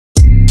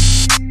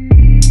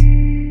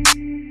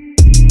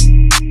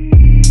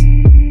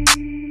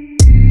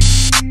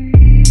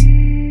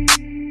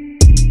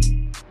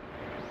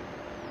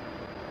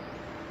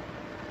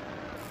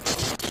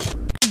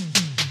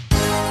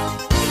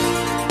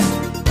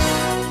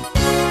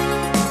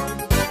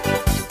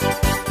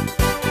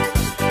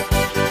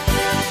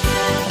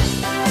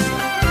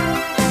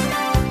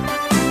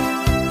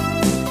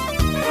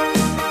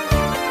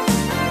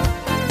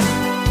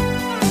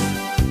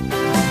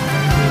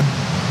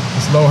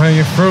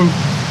hanging fruit.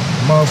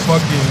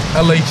 Motherfucking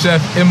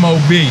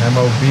LHFMOB.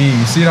 MOB.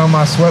 You see it on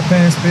my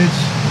sweatpants, bitch?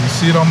 You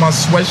see it on my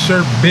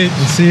sweatshirt, bitch.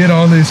 You see it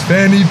on this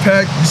fanny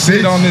pack, You see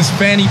it on this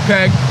fanny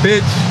pack,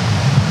 bitch.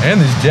 and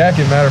this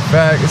jacket, matter of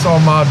fact. It's all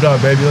mobbed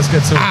up, baby. Let's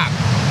get to it.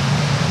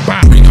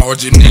 Arena or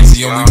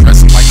gymnasium, we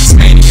wrestle like it's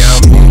mania.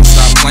 Won't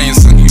stop playing,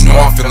 son. You know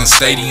I'm feeling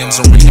stadiums.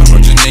 Arena or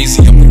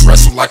gymnasium, we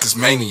wrestle like it's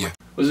mania.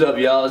 What's up,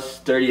 y'all? It's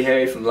Dirty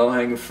Harry from Low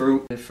Hanging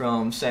Fruit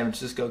from San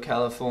Francisco,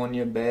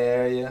 California, Bay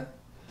Area.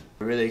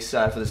 We're really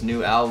excited for this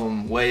new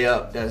album, Way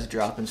Up, that's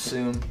dropping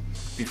soon.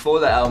 Before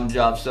the album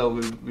drops, though,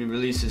 we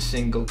released a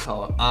single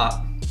called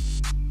Op,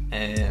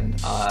 and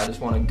I just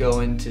want to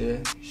go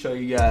into show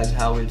you guys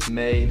how it's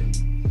made.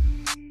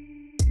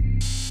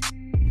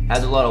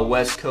 Has a lot of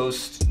West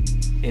Coast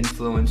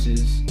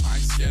influences.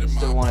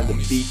 Still wanted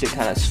the beat to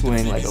kind of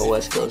swing like a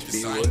West Coast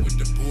beat would.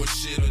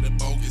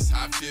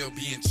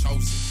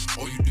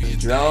 The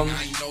drums,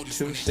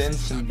 2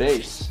 synths, and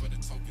bass.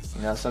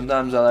 You know,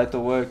 sometimes I like to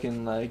work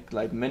in like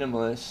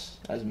minimalist,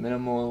 as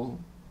minimal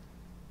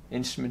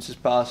instruments as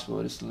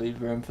possible, just to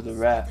leave room for the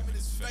rap.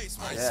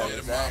 Yeah,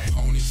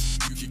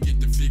 You can get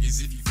the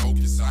figures if you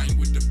focus. I ain't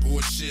with the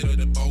bullshit or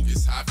the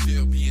bogus. I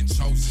feel being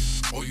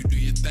chosen. Or you do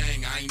your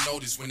thing. I ain't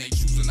noticed when they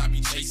choosing. I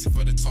be chasing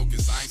for the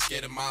tokens. I ain't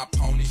scared of my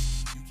opponent.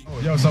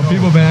 Yo, some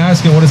people been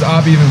asking, what does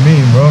OP even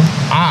mean, bro?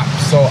 Op.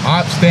 So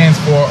Op stands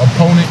for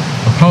opponent.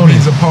 Opponent.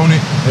 Means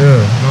opponent. Yeah.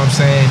 You know what I'm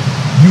saying?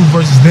 You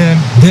versus them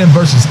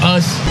versus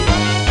us.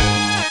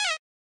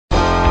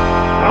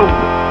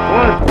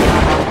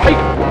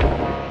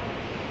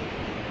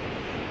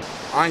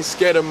 I ain't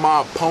scared of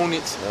my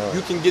opponents.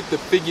 You can get the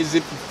figures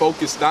if you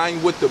focused. I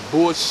ain't with the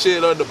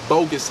bullshit or the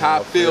bogus.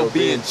 How I feel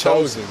being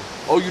chosen.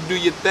 Oh, you do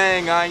your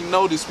thing. I ain't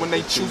noticed when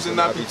they choosing.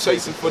 I be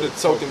chasing for the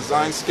tokens.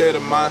 I ain't scared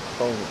of my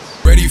opponents.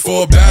 Ready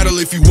for a battle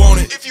if you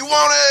want it. If you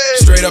want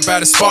it. Straight up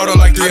out of Sparta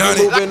like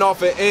 300. Moving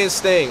off an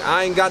instinct.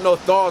 I ain't got no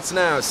thoughts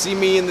now. See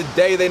me in the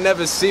day, they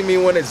never see me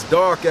when it's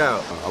dark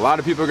out. A lot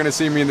of people are gonna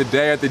see me in the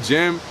day at the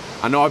gym.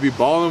 I know I'll be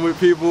balling with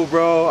people,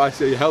 bro. I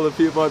see hella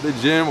people at the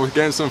gym. We're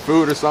getting some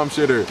food or some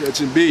shit, or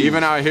Catching bees.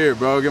 even out here,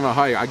 bro. Give him a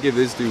hike. I give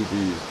this dude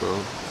bees,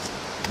 bro.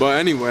 But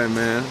anyway,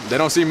 man, they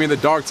don't see me in the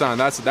dark time.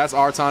 That's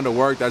our time to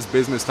work. That's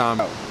business time.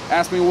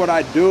 Ask me what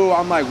I do.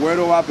 I'm like, where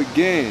do I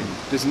begin?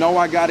 Just know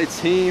I got a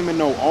team and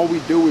know all we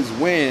do is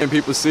win. And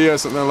people see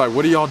us and they're like,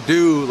 what do y'all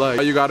do? Like,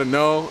 all you gotta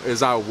know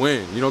is I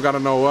win. You don't gotta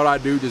know what I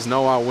do. Just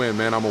know I win,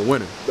 man. I'm a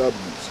winner.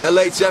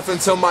 LHF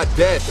until my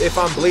death. If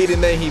I'm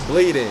bleeding, then he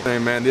bleeding. Hey,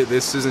 man,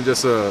 this isn't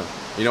just a,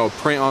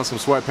 print on some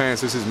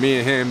sweatpants. This is me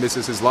and him. This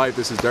is his life.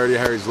 This is Dirty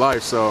Harry's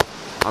life. So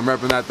I'm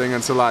repping that thing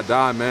until I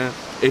die, man.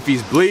 If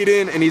he's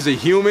bleeding and he's a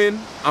human,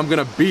 I'm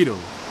gonna beat him,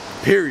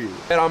 period.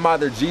 And I'm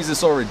either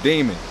Jesus or a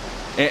demon,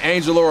 an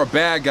angel or a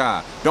bad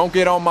guy. Don't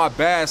get on my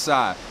bad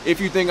side. If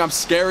you think I'm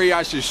scary,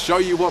 I should show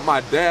you what my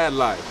dad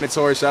like.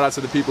 Notorious shout out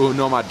to the people who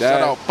know my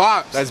dad. Shout out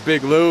Pops. That's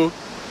Big Lou.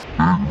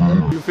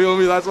 You feel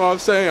me? That's what I'm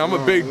saying. I'm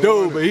a big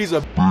dude, but he's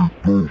a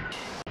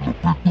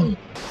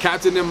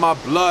Captain in my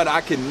blood,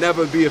 I can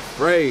never be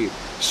afraid.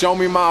 Show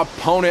me my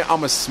opponent,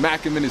 I'ma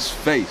smack him in his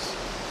face.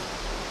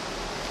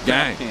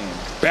 Gang.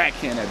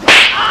 Backhand that bitch.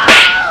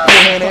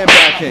 Forehand and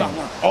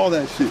backhand. All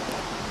that shit.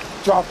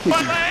 Drop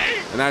kicking.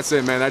 And that's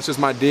it, man. That's just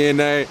my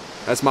DNA.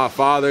 That's my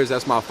father's.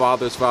 That's my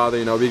father's father.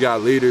 We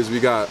got leaders. We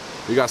got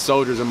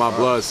soldiers in my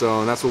blood.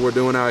 So that's what we're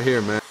doing out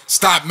here, man.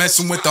 Stop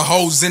messing with the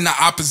hoes in the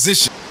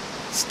opposition.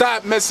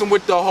 Stop messing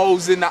with the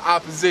hoes in the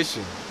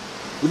opposition.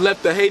 We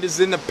left the haters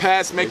in the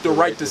past, make the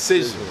right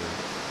decision.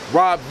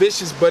 Rob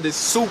vicious, but it's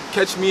soup.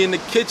 Catch me in the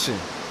kitchen.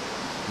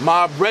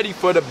 Mob ready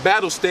for the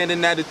battle,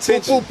 standing at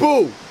attention. Boo,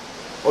 boo, boo.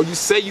 Or you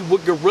say you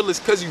with gorillas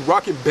cause you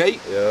rockin'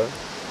 bait? Yeah.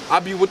 I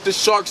be with the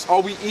sharks,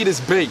 all we eat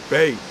is bait.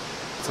 Bait.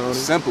 It's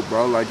simple,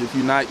 bro. Like, if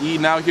you're not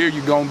eating out here,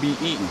 you're gonna be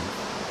eating.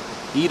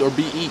 Eat or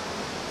be eat.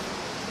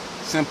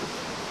 Simple.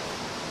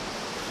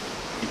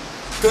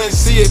 Couldn't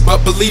see it,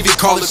 but believe it,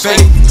 call it fate.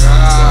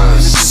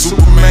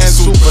 Superman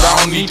suit, but I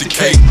don't need the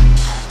cape.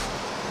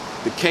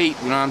 The cape,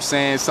 you know what I'm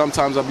saying?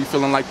 Sometimes I'll be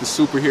feeling like the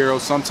superhero.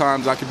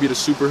 Sometimes I could be the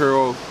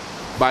superhero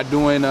by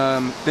doing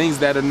things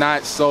that are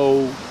not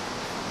so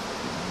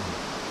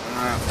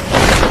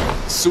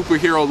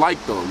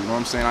superhero-like, though. You know what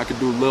I'm saying? I could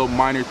do little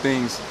minor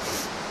things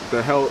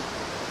to help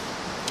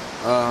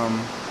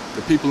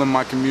the people in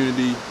my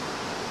community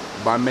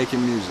by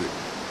making music.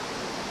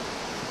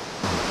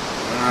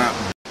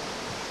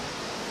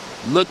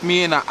 Look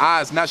me in the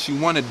eyes, now she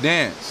wanna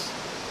dance.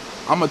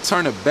 I'ma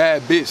turn a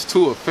bad bitch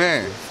to a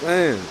fan.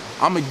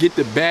 I'ma get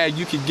the bag,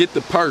 you can get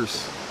the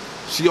purse.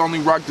 She only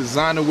rock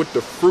designer with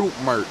the fruit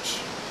merch.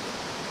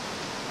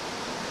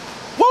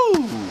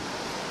 Woo!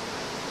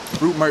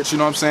 Fruit merch, you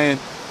know what I'm saying?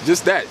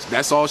 Just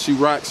that's all she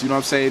rocks, you know what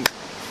I'm saying?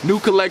 New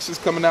collections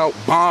coming out,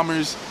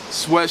 bombers,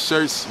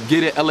 sweatshirts,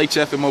 get it,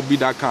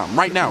 LHFMOB.com.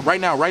 Right now,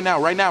 right now, right now,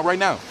 right now, right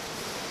now.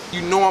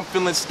 You know I'm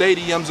feeling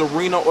stadiums,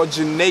 arena, or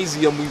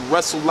gymnasium. We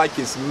wrestle like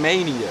it's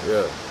mania.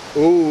 Yeah.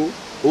 Ooh.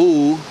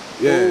 Ooh.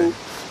 Yeah. Ooh.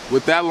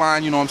 With that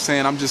line, you know what I'm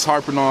saying, I'm just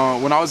harping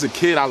on, when I was a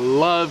kid, I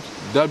loved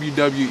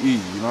WWE, you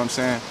know what I'm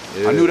saying?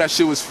 Yeah. I knew that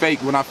shit was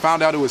fake. When I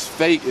found out it was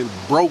fake, it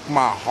broke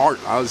my heart.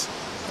 I was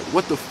like,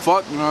 what the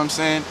fuck, you know what I'm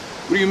saying?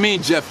 What do you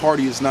mean Jeff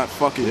Hardy is not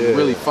fucking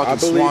really fucking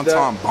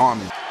Swanton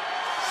bombing?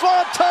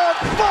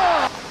 Swanton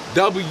bomb!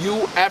 W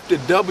after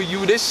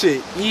W, this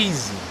shit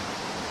easy.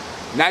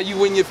 Now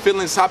you in your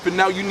feelings hopping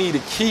out, you need a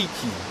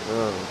kiki.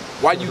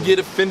 Why you get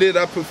offended,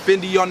 I put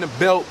Fendi on the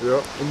belt.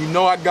 Yep. And you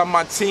know I got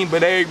my team,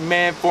 but every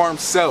man for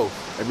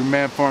himself. Every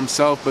man for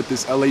himself, but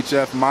this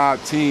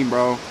LHFMOB team,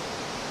 bro,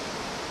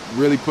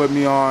 really put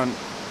me on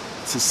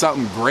to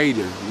something greater.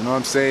 You know what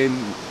I'm saying?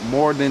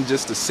 More than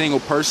just a single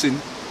person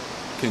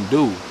can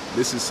do.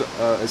 This is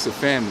it's a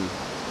family.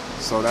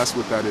 So that's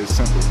what that is,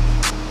 simple.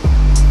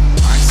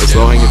 It's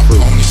low hanging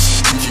fruit.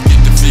 You can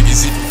get the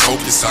figures if you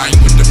focus. I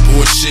ain't with the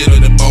bullshit or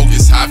the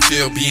bogus. How I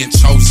feel being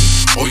chosen.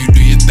 Or you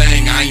do your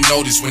thing, I ain't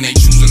noticed when they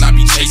choosing. I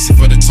be chasing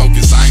for the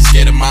tokens. I ain't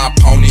scared of my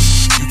opponent.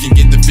 You can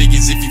get the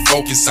figures if you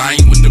focus. I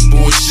ain't with the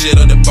bullshit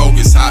or the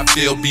bogus. How I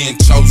feel being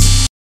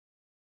chosen.